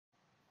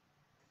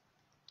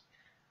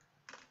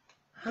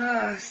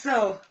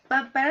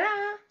Ba-ba-da.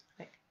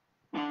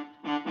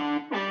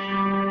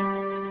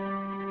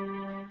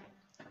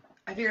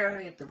 I figured out how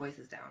to get the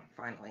voices down,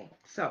 finally.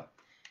 So,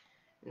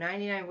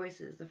 99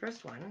 voices. The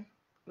first one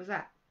was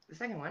that. The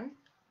second one.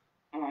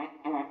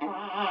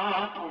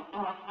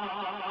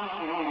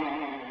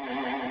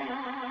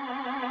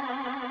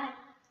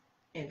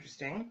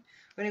 Interesting.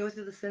 We're going to go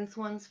through the synth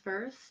ones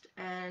first,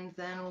 and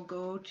then we'll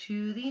go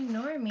to the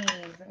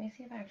normies. Let me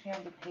see if I actually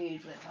have the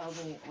page that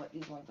tells me what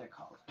these ones are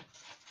called.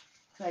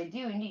 So I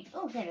do indeed.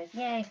 Oh, here it is.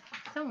 Yay.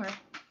 Somewhere.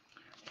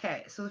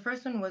 Okay, so the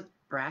first one was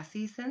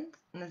brassy synth,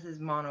 and this is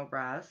mono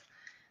brass.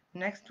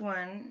 Next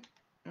one,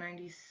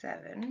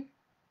 97.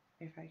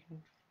 If I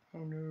can.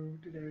 Oh no,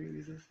 did I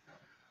use this?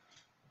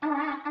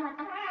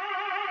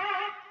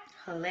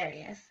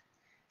 Hilarious.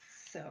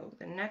 So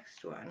the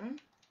next one.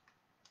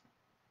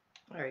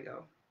 There we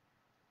go.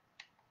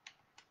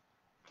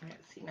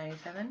 Let's see,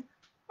 97.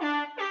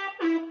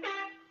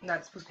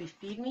 That's supposed to be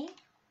Feed Me.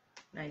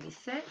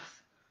 96.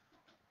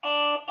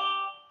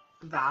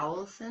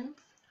 Vowel synth.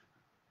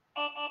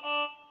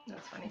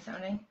 That's funny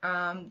sounding.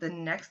 The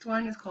next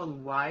one is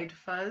called Wide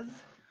Fuzz.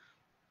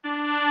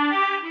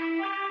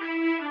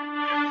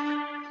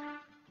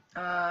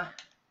 The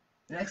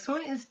next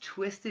one is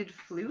Twisted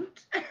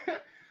Flute.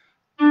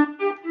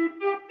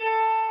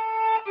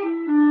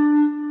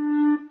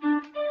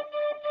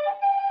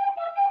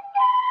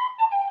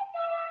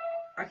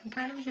 I can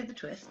kind of hear the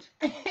twist.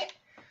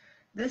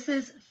 This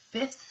is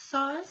Fifth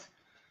Saws.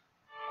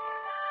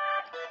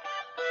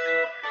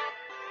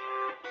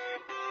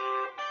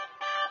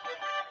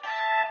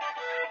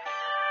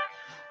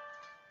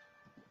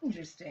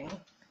 Interesting.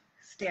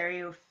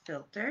 Stereo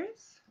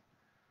filters.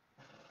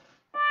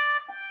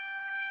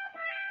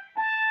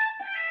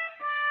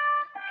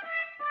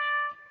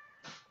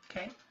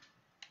 Okay.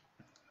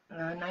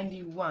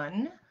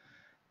 91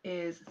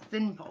 is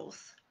Thin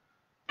Pulse.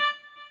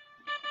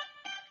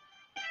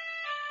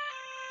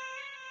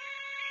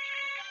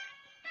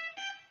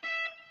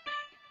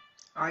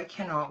 I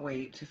cannot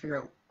wait to figure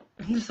out.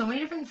 There's so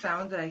many different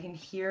sounds that I can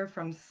hear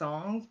from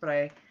songs, but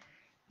I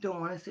don't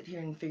want to sit here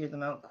and figure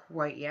them out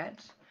quite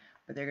yet.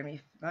 But they're going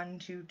to be fun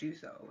to do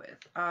so with.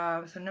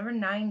 So number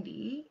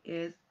 90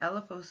 is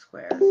LFO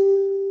Squares.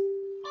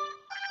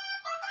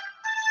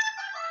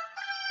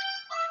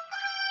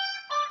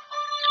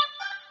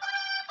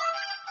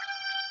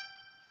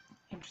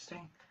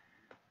 Interesting.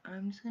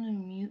 I'm just going to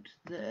mute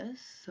this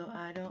so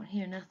I don't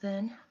hear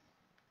nothing.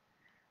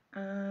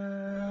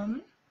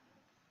 Where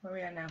are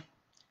we at now?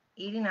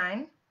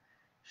 89.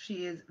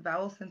 She is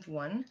Vowel Synth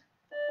 1.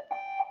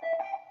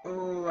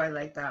 Oh, I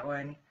like that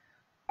one.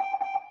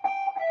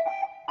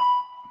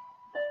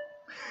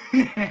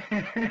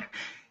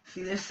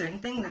 See, there's certain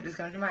things that just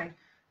come to mind.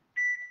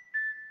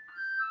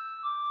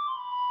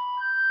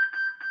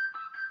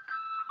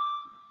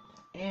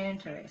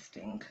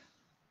 Interesting.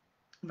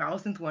 Vowel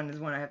Synth 1 is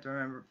one I have to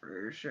remember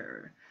for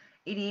sure.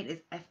 88 is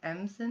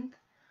FM Synth.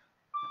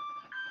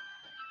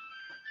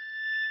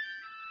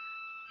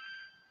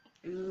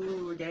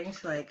 Ooh, we're getting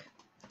to like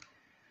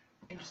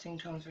interesting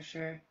tones for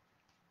sure.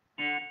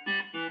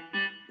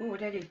 Ooh, what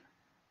did I do?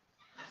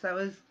 So that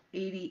was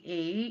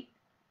 88.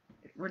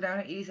 We're down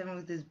at 87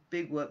 with this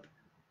big whoop.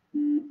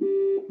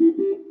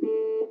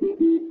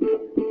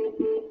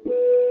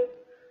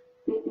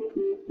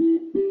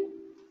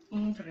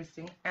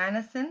 Interesting.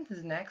 Anasynth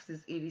is next,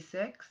 is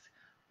 86.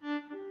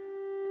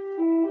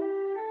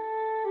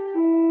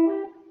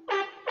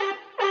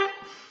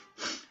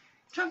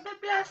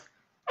 Trumpet blast.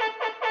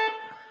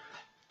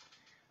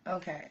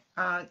 Okay.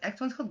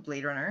 Next one's called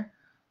Blade Runner.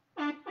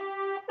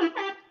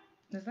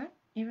 Is that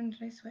even,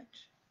 did I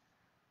switch?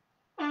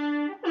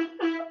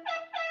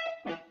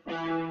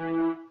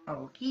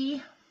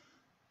 Okay.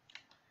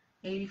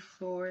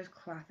 84 is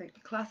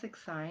classic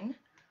Sign.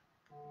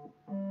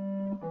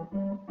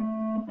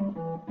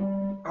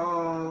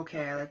 Oh,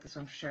 okay, I like this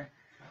one for sure.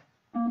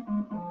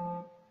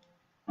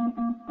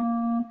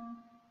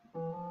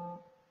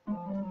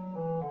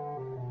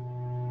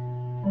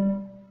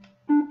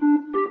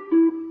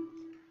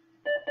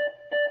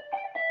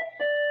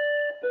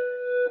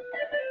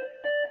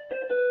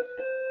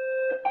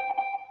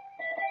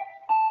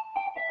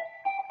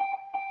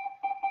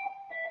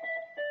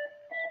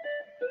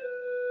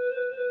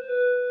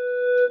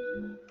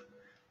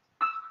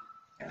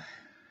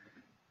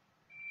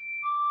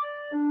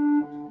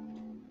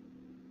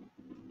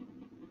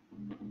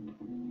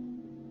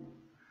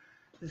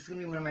 This is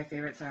going to be one of my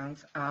favorite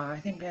sounds. I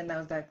think, again, that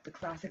was the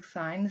classic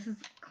Sign. This is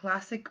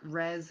classic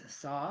Res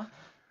Saw.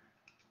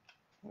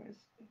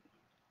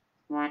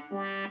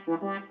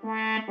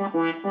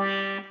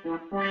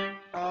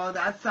 Oh,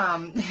 that's,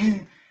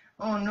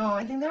 oh no,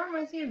 I think that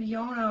reminds me of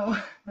Yono,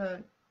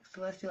 the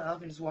celestial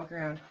elf, and just walk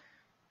around.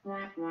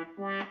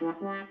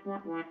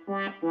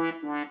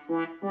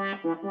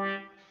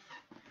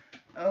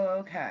 Oh,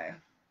 okay.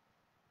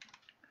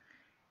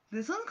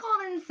 This one's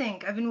called In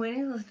Sync. I've been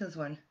waiting to listen to this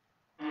one.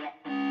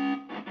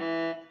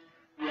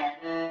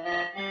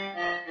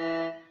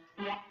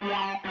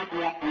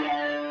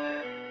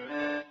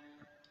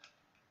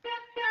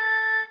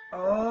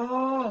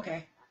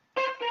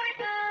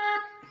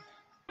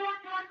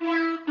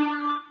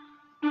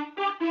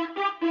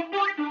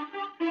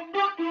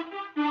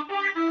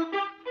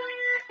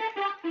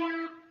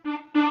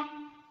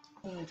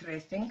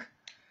 Interesting.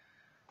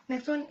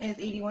 Next one is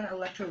 81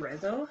 Electro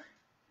Rezo.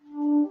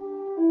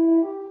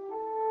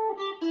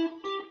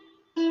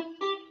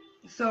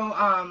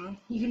 So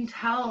you can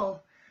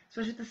tell,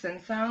 especially with the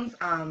synth sounds,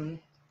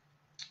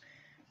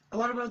 a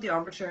lot about the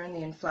embouchure and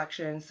the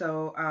inflection.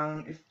 So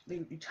if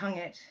you tongue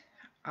it,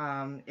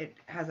 it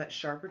has that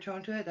sharper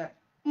tone to it, that,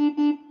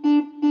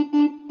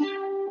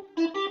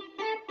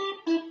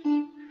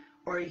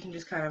 or you can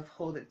just kind of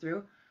hold it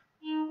through.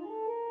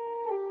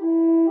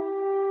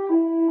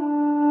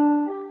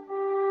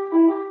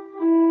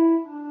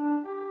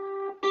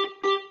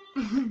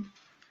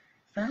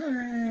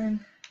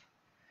 Fun.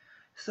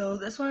 So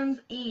this one's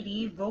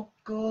 80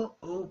 vocal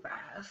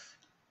O-bass.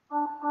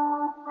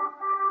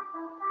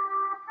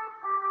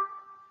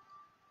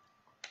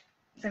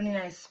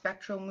 '79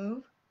 spectral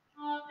move.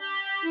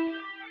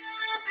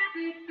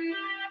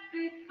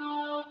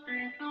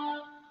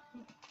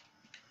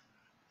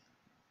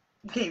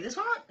 Okay, this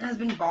one has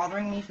been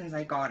bothering me since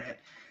I got it.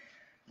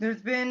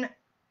 There's been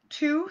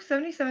two,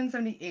 77,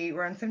 78.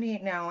 We're on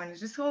 78 now, and it's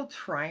just called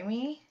Try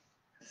Me.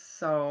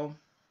 So,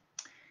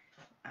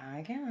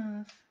 I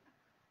guess.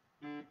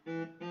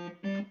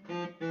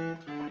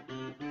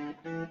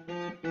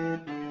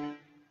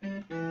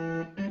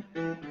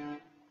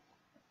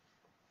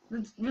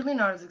 It's really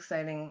not as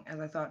exciting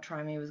as I thought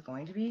Try Me was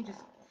going to be,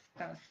 just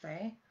gotta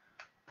say.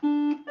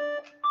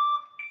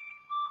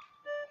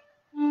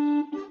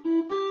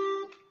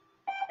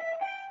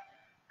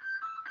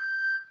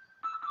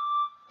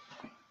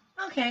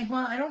 Okay,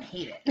 well, I don't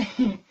hate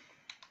it.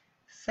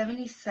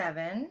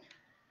 77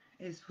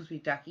 is supposed to be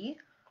ducky.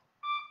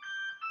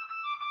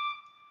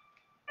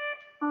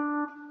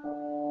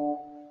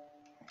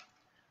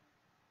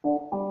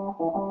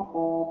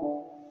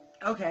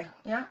 Okay,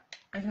 yeah,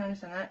 I can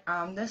understand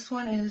that. This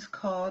one is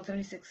called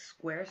 76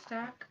 square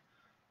stack.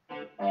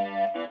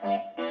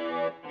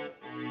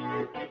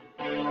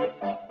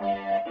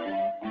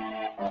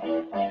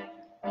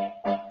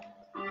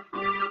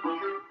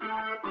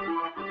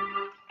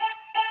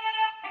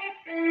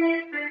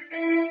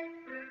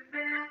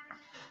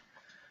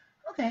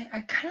 Okay,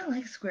 I kind of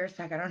like square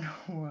stack, I don't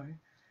know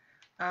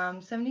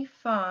why.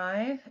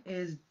 75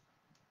 is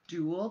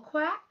dual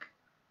quack.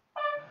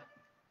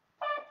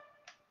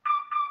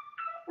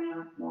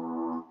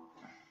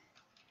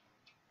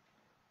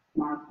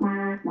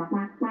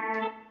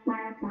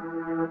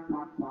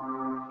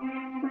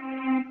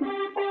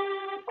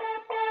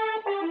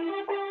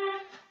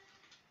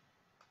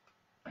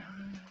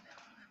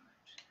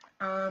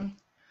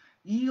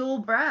 Ye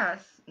Olde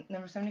Brass,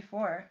 number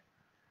 74.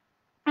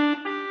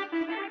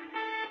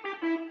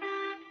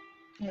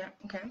 Yeah,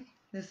 okay.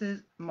 This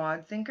is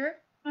Mod Thinker.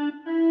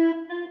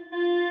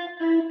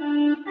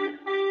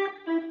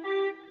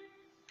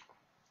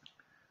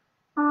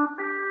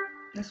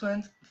 This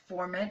one's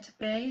Forment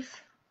bass.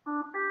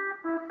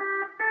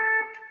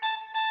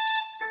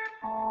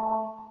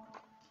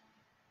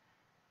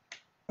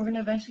 We're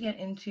gonna eventually get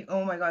into,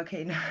 oh my god,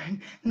 okay, the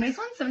next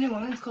one,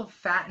 71, is called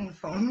Fat and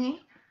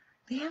Foamy.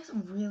 They have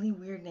some really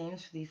weird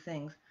names for these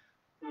things.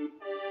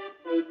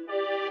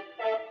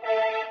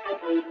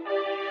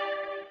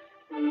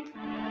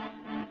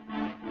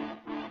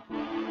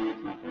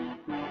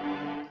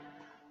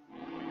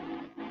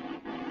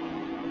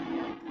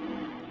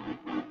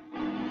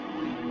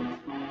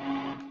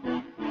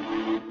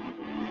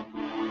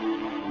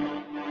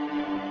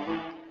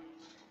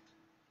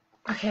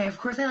 Okay, of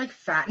course I like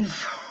Fat and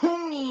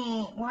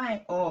Foamy.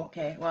 Why? Oh,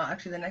 okay. Well,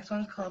 actually, the next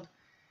one's called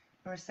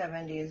number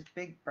 70 is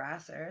Big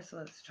Brasser. So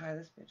let's try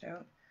this bitch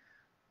out.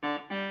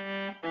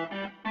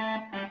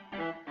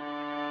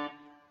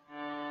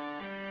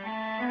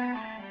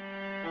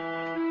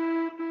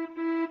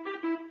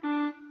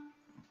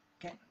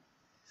 Okay.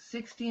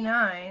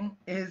 69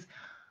 is,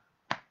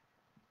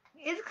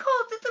 it's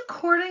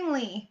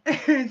accordingly.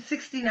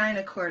 69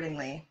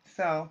 accordingly.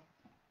 So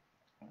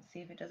let's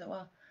see if it does it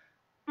well.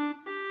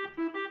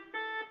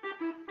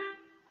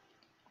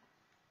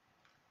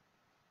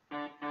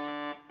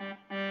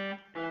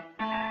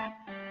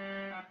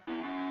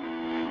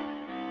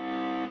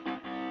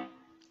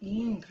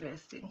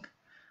 Interesting.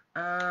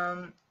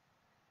 Aggro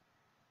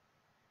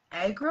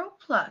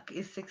Pluck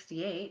is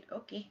 68.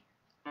 Okay.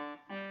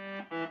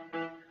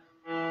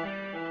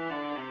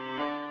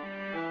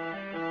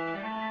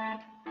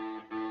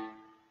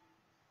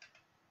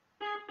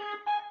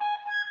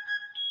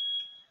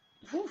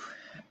 Whew.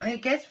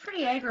 It gets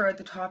pretty aggro at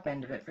the top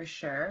end of it for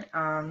sure.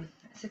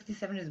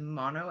 67 is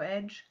Mono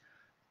Edge.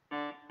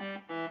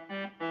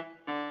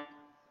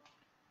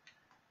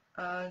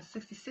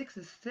 66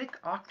 is Thick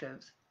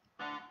Octaves.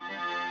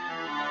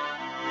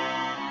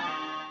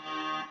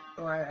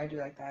 Oh, I do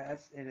like that.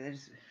 It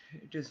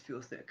just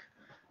feels thick.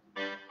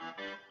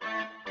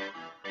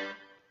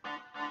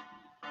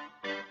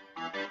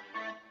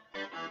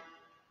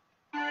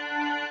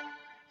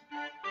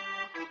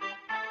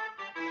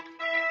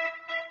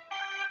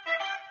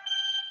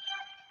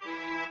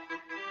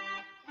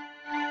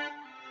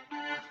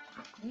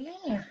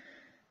 Yeah.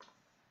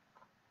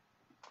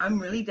 I'm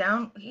really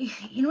down.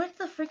 You know what's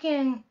the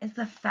freaking, it's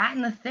the fat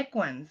and the thick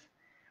ones.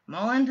 I'm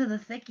all into the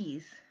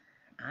thickies.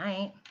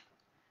 Alright.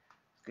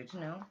 Good to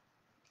know.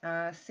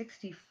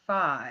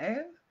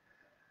 65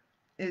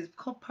 is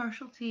called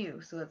Partial to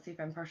You. So let's see if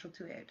I'm partial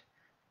to it.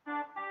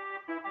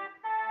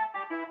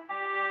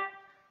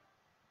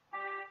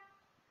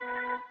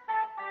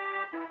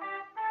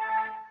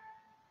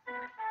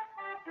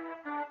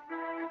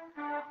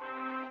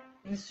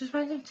 This just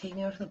reminds me of Take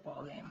Me Out to the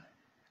Ball Game.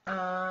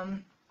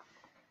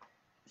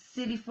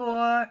 City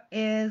 4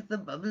 is the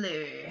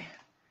bubbly.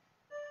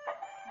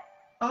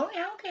 Oh,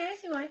 yeah, okay, I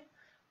see why.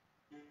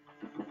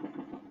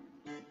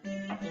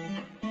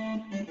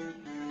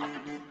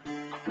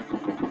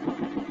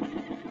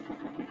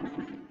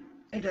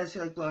 It does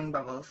feel like blowing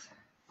bubbles,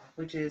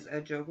 which is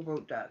a joke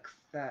about ducks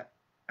that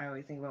I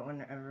always think about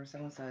whenever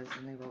someone says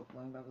something about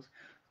blowing bubbles.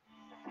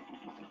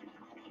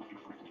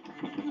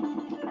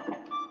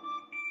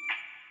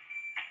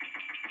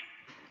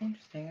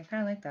 Interesting, I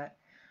kind of like that.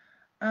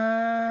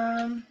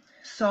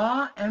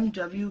 Saw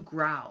MW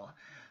Growl.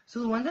 So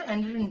the ones that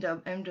ended in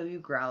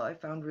MW Growl I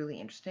found really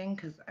interesting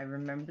because I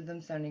remember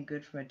them sounding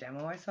good from a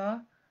demo I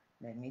saw.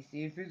 Let me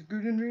see if it's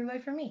good in real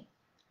life for me.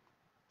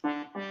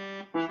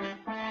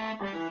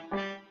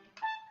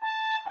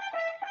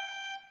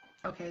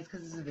 Okay, it's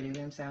because it's a video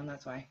game sound,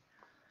 that's why.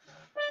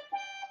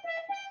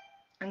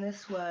 And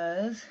this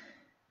was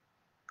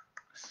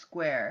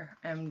Square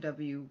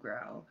MW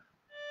Growl.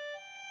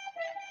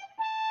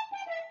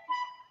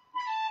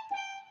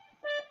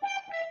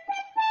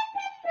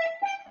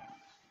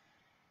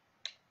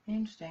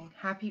 Interesting.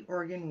 Happy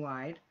Organ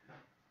Wide.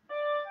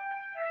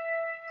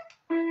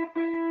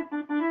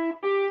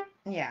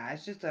 Yeah,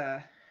 it's just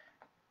a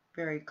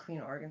very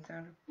clean organ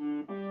sound.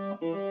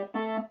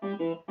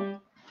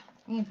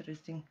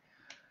 Interesting.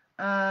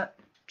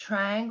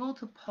 Triangle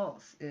to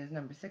Pulse is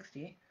number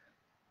 60.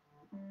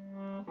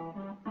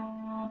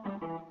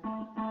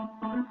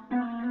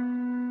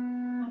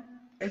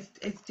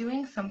 It's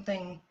doing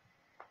something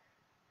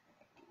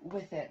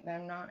with it that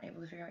I'm not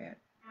able to figure out yet.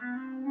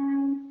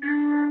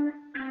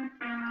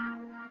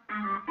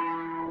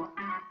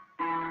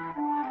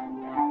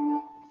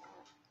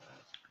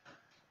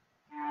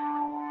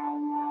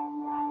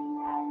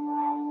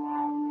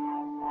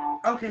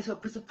 Okay, so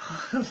it puts a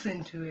pulse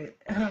into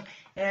it. It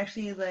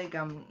actually is like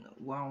wow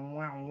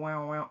wow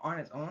wow wow on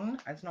its own.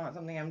 It's not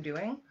something I'm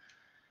doing.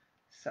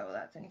 So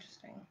that's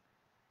interesting.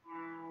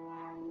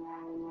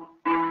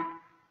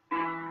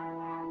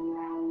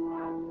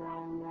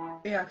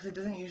 Yeah, because it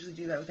doesn't usually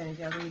do that with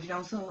anything else. And you can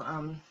also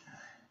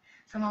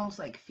some almost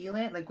like feel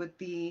it, like with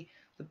the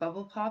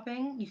bubble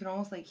popping. You can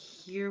almost like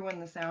hear when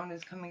the sound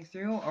is coming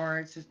through, or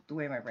it's just the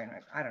way my brain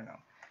works. I don't know.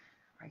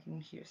 I can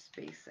hear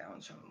space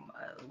sounds from a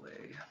mile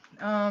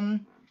away.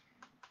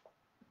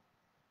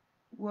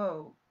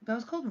 Whoa, that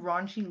was called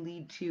Raunchy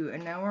Lead 2,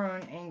 and now we're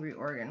on Angry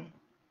Organ.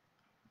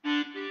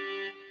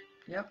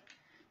 Yep,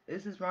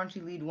 this is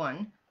Raunchy Lead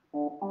 1.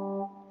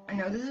 And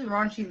now this is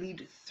Raunchy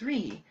Lead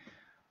 3,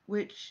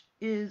 which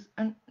is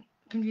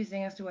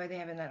confusing as to why they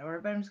have it in that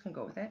order, but I'm just going to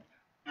go with it.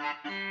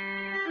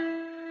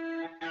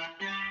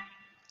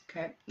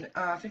 Okay,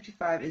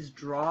 55 is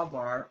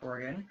Drawbar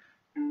Organ,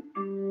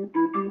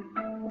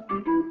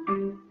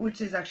 which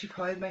is actually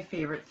probably my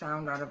favorite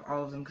sound out of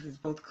all of them because it's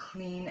both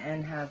clean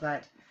and has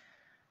that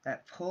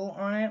pull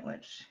on it,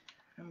 which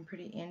I'm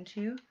pretty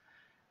into.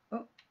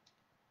 Oh,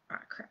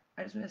 crap,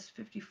 I just missed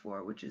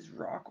 54, which is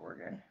Rock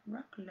Organ.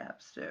 Rock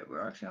Lobster.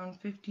 We're actually on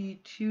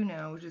 52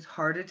 now, which is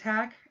Heart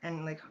Attack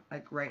and like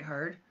right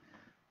hard.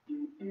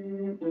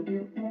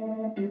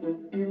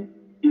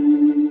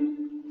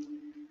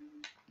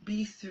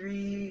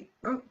 B3,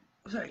 oh,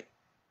 sorry.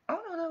 Oh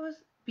no, that was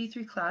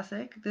B3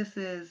 Classic. This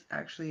is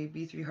actually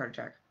B3 Heart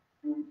Attack.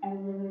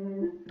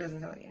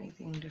 Doesn't sound like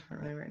anything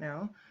different right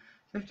now.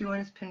 51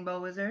 is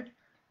Pinball Wizard.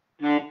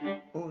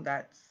 Oh,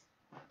 that's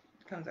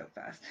comes out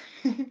fast.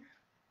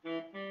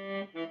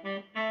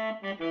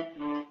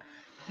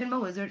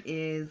 Pinball Wizard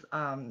is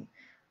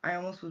I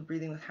almost was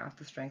breathing with half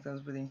the strength I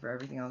was breathing for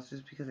everything else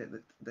just because it's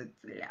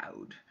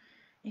loud.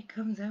 It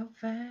comes out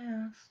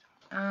fast.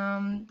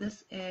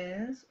 This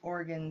is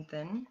Organ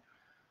Thin.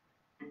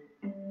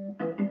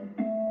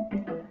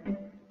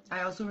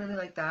 I also really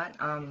like that.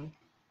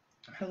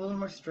 Has a little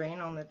more strain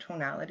on the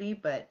tonality,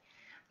 but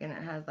again,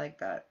 it has like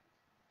that,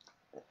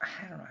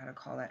 I don't know how to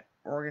call that,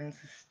 organ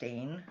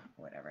sustain,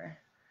 whatever.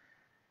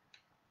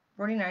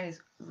 49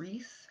 is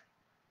Reese.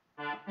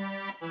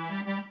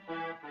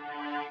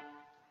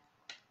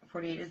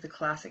 48 is the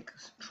classic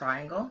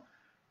triangle.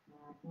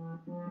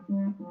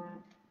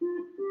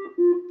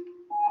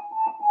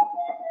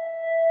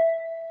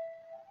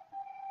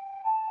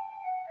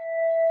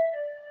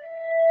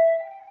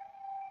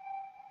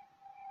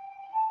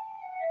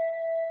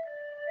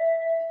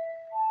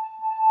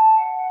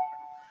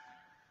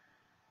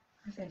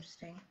 That's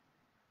interesting.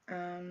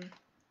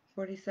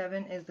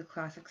 47 is the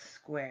classic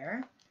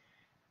square.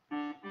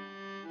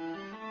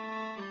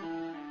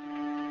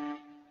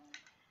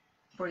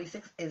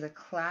 46 is a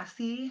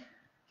classy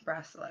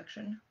brass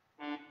selection.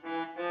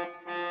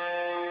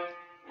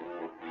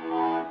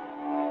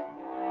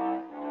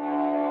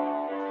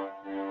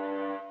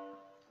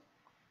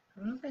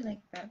 really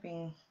like that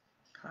being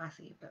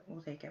classy, but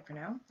we'll take it for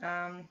now.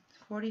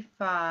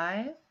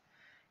 45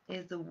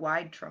 is the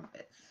wide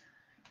trumpets.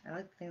 I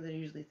like the things that are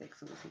usually thick,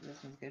 so we'll see if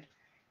this one's good.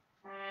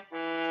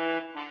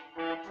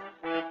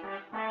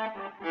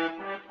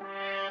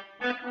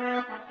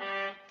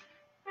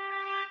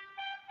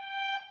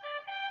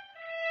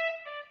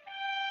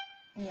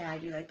 Yeah, I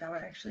do like that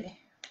one actually.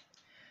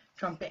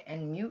 Trumpet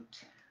and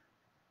mute.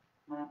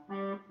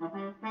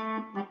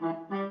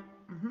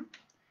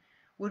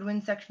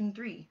 Woodwind section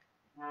 3.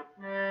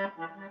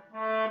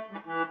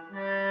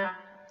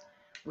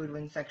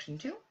 Woodwind section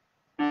 2.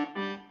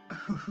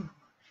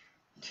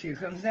 2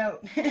 comes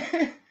out.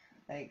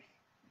 Like,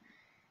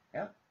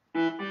 yep.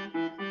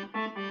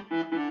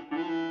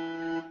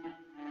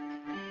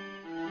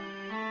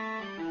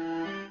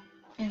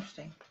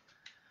 Interesting.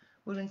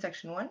 Woodwind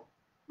section 1.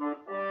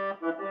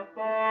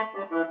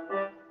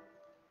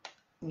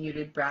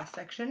 Muted brass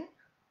section.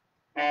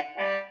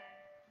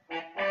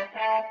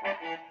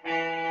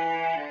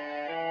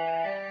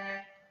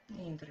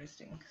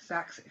 Interesting.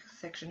 Sax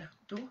section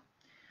 2.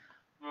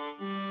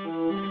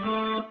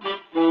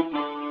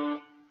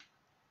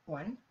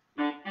 1.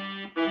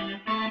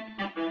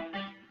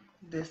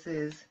 This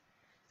is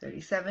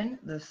 37,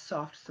 the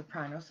soft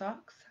soprano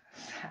sax.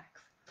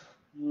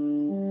 I'm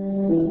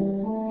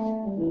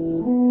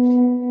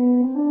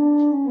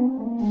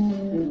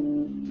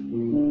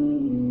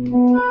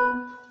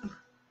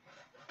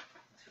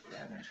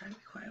gonna try to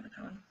be quiet with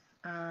that one.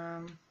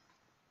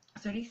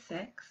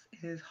 36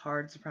 is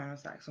hard soprano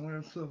sax. I'm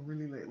gonna flow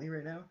really lightly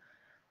right now.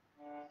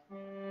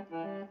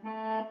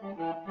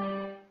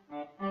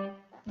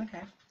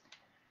 Okay.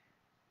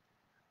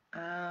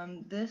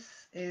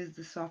 This is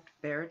the soft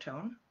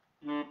baritone.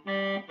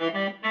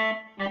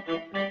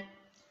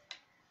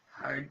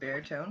 Hard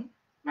baritone.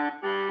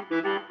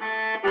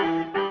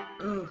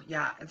 Ooh,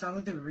 yeah, it sounds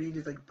like the reed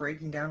is like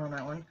breaking down on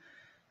that one.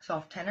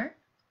 Soft tenor.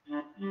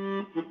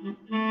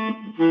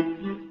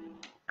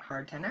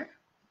 Hard tenor.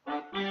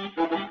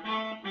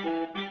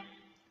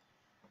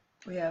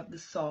 We have the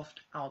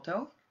soft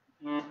alto.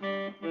 We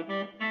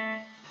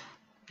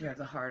have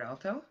the hard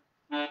alto.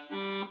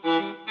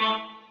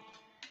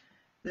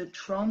 The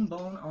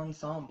trombone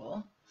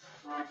ensemble.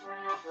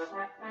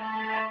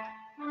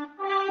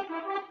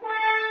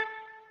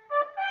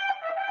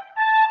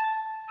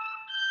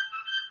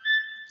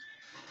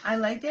 I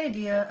like the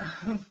idea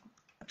of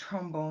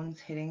trombones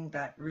hitting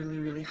that really,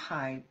 really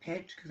high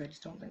pitch because I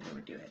just don't think they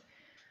would do it.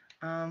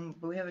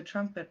 But we have a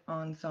trumpet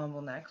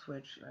ensemble next,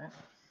 which,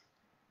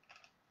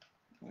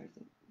 where's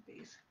the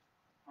bass?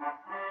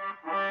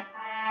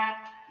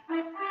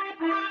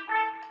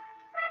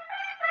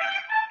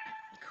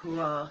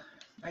 Cool.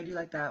 I do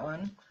like that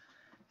one.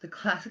 The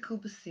classical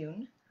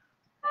bassoon.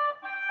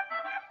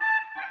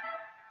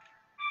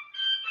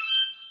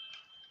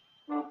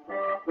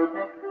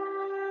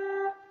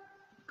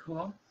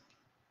 Cool.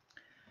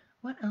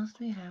 What else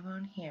do we have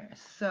on here?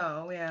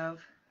 So we have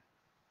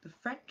the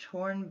French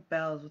horn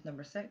bells with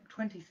number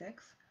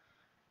 26.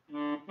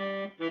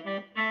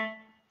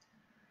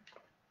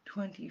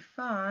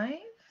 25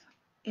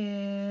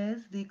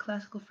 is the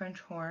classical French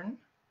horn.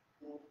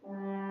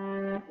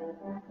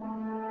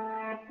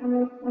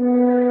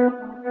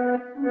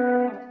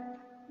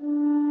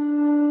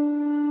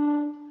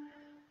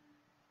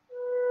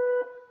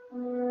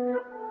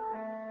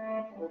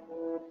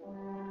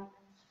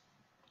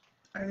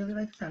 I really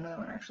like the sound of that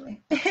one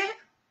actually.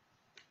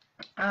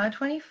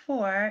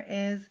 24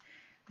 is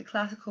the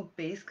classical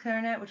bass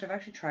clarinet, which I've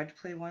actually tried to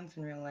play once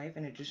in real life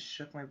and it just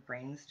shook my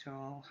brains to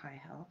all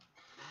high hell.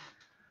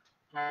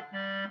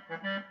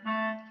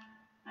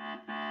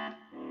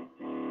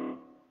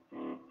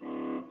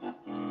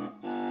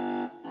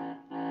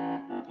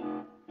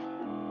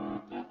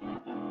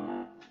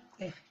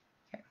 Okay.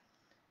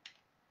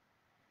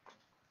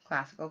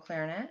 Classical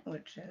clarinet,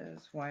 which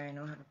is why I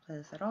know how to play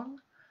this at all.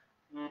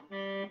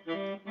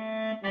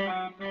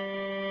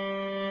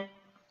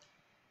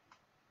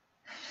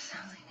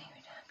 Sounds like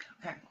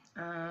okay.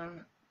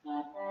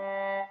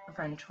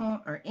 French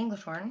horn or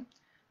English horn.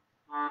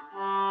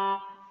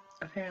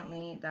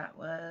 Apparently that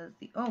was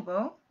the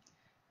oboe.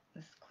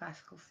 This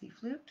classical C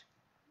flute.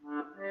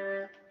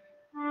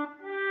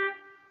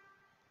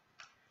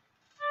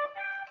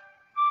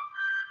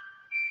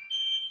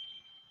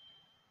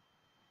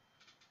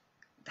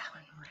 That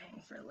one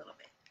rang for a little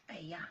bit.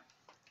 Yeah,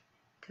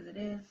 because it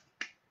is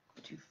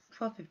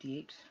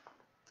 12:58.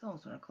 It's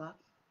almost 1 o'clock.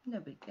 No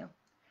big deal.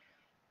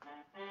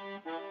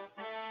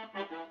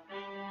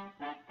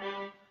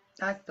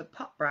 That's the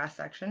pop brass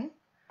section.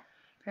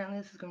 Apparently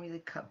this is going to be the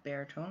cup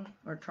baritone,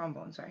 or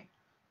trombone, sorry.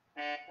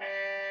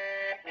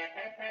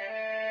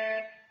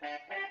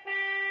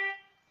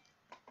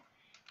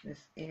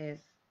 This is,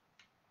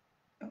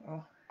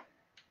 what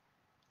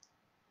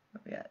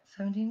we got,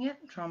 17 yet?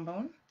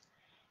 Trombone.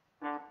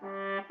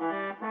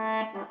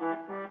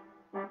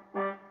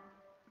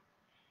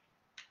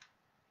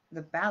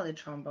 The ballad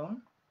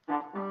trombone.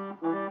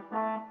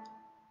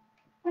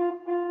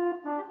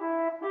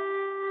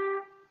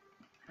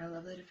 I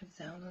love the different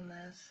sounds on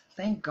this. is.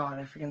 Thank God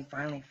I freaking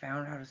finally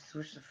found how to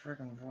switch the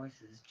freaking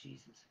voices.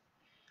 Jesus.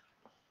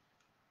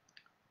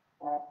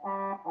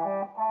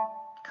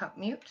 Cup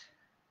mute.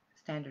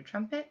 Standard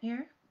trumpet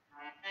here.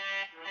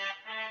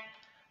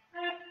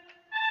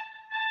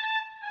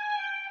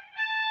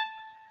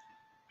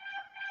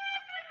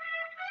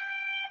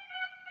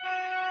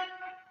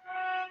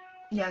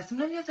 Yeah,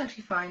 sometimes you have to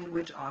actually find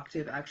which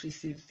octave actually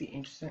suits the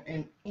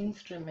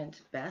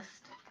instrument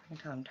best. I can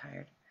tell I'm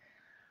tired.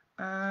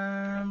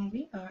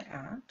 We are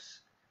at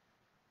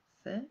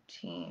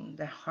 13,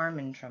 the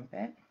Harmon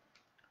trumpet.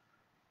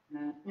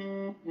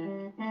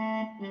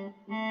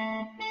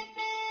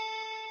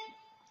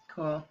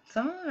 Cool.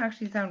 Some of them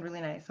actually sound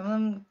really nice. Some of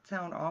them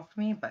sound off to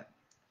me, but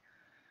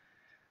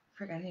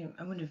frick, I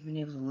wouldn't have been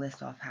able to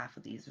list off half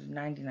of these. There's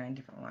 99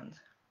 different ones.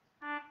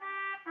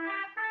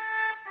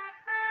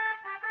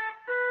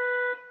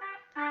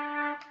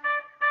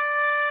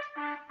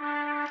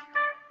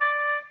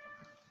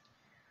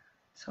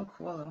 So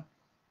cool though.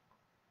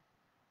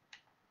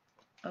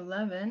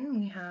 11,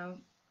 we have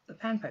the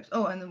panpipes.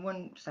 Oh, and the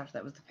one just after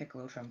that was the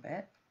piccolo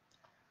trumpet.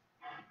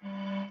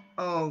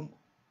 Oh,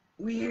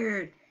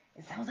 weird.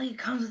 It sounds like it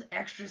comes with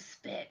extra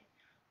spit.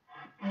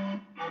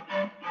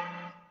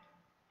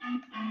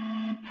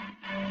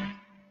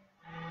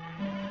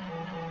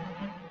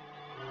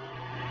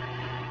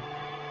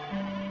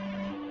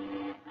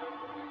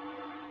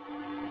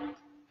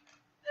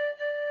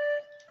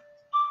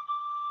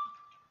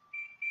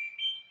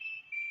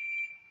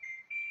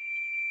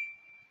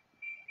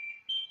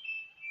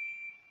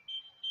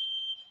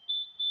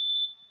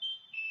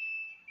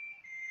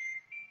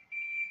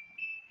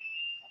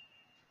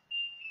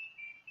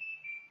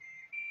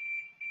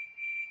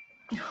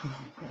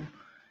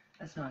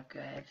 That's not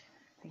good.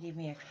 They gave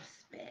me extra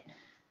spit.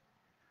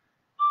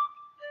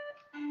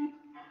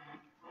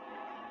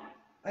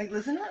 Like,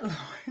 listen to that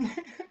horn.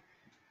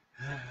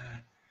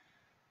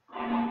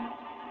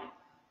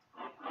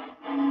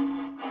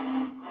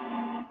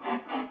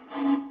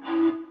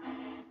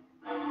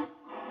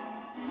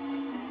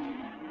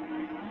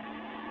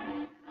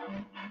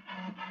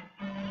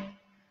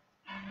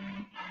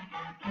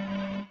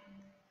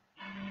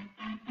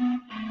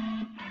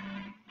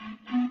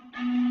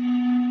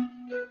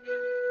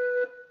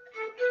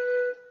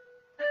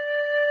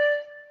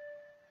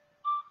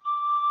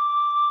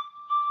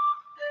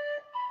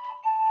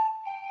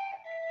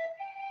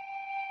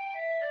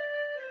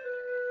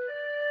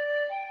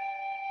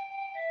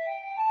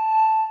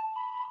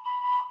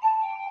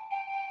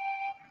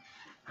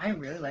 I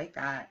really like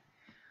that.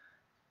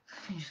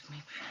 I just might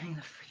be having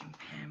the freaking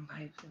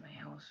panpipes in my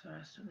house for the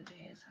rest of the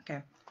days.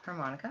 Okay,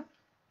 harmonica.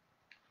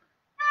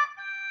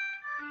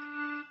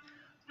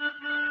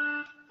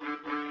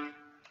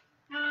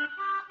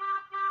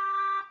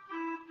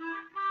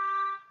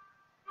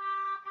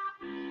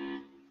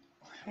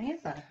 Why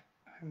is that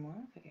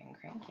harmonica getting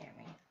cranky at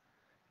me?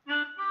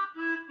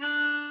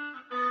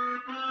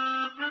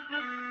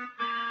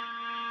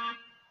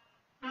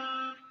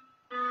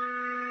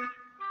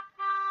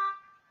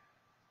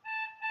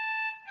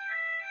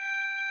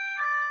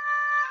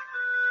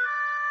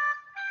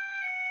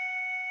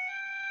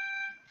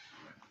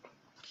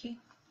 Okay.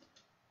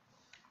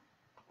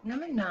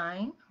 Number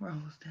 9, we're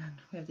almost done.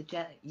 We have the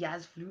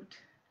jazz flute.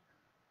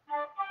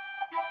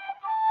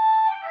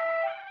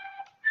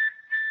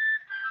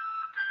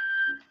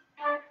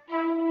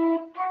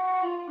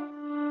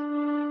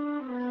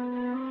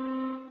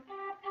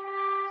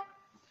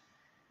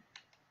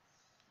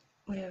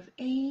 We have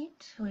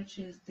 8, which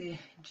is the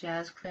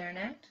jazz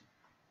clarinet.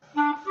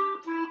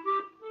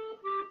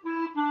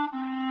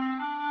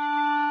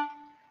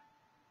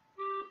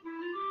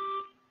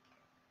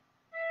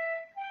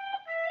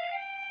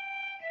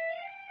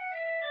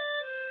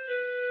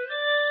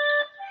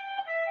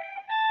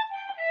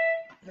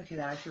 Okay,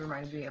 that actually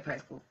reminds me of high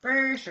school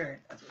for sure.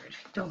 That's weird.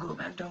 Don't go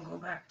back, don't go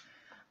back.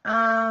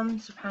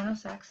 Soprano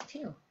sax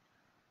too.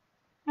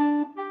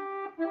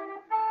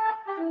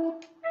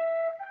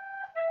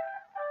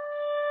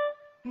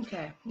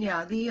 Okay,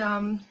 yeah, the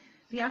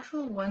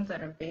actual ones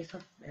that are based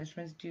off of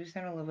instruments do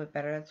sound a little bit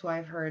better. That's why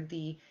I've heard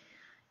the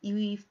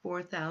EWI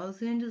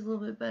 4000 is a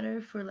little bit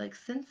better for like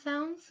synth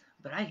sounds,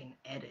 but I can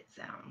edit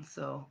sounds,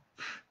 so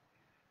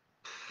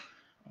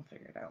I'll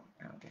figure it out.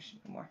 I don't give a shit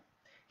anymore.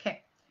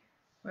 Okay,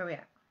 where are we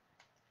at?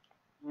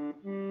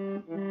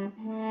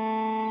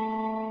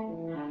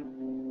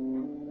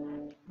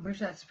 Where's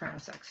that soprano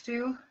sax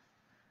 2?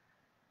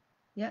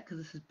 Yeah, because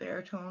this is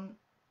baritone.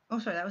 Oh,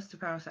 sorry, that was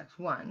soprano sax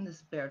 1. This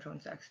is baritone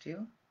sax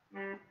 2.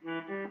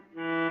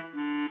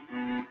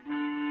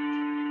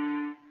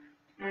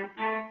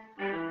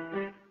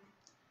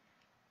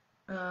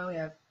 We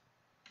have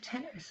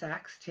tenor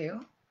sax 2.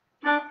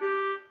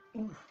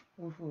 Ooh,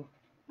 ooh, ooh.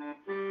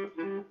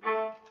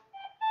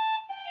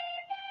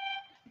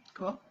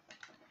 Cool.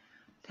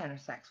 Tenor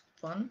sax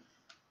 1.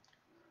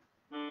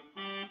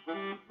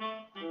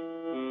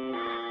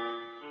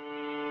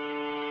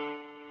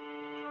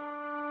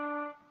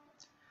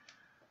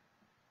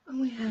 And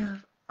we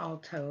have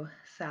alto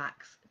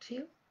sax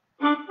 2.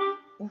 Ooh,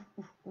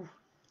 ooh, ooh.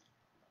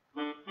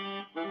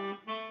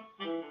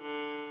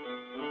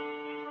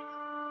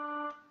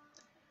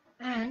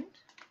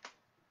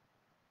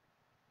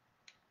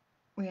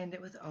 end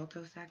it with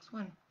alto sax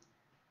 1.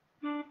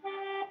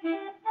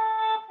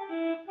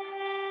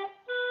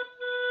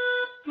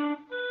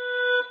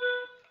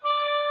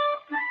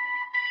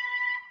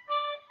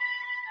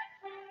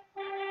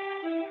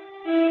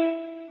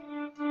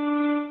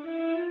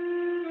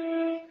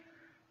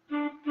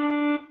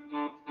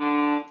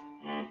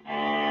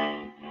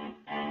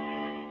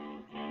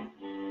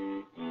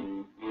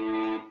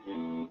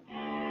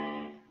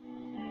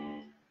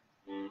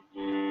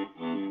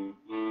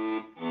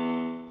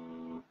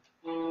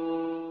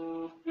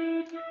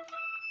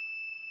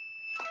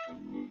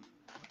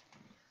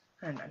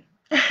 I'm done.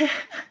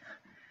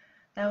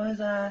 That was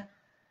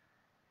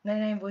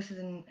 99 voices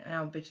and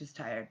now bitch is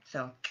tired,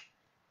 so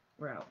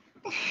we're out.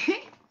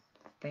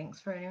 Thanks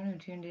for anyone who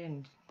tuned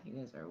in. You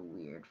guys are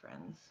weird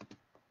friends.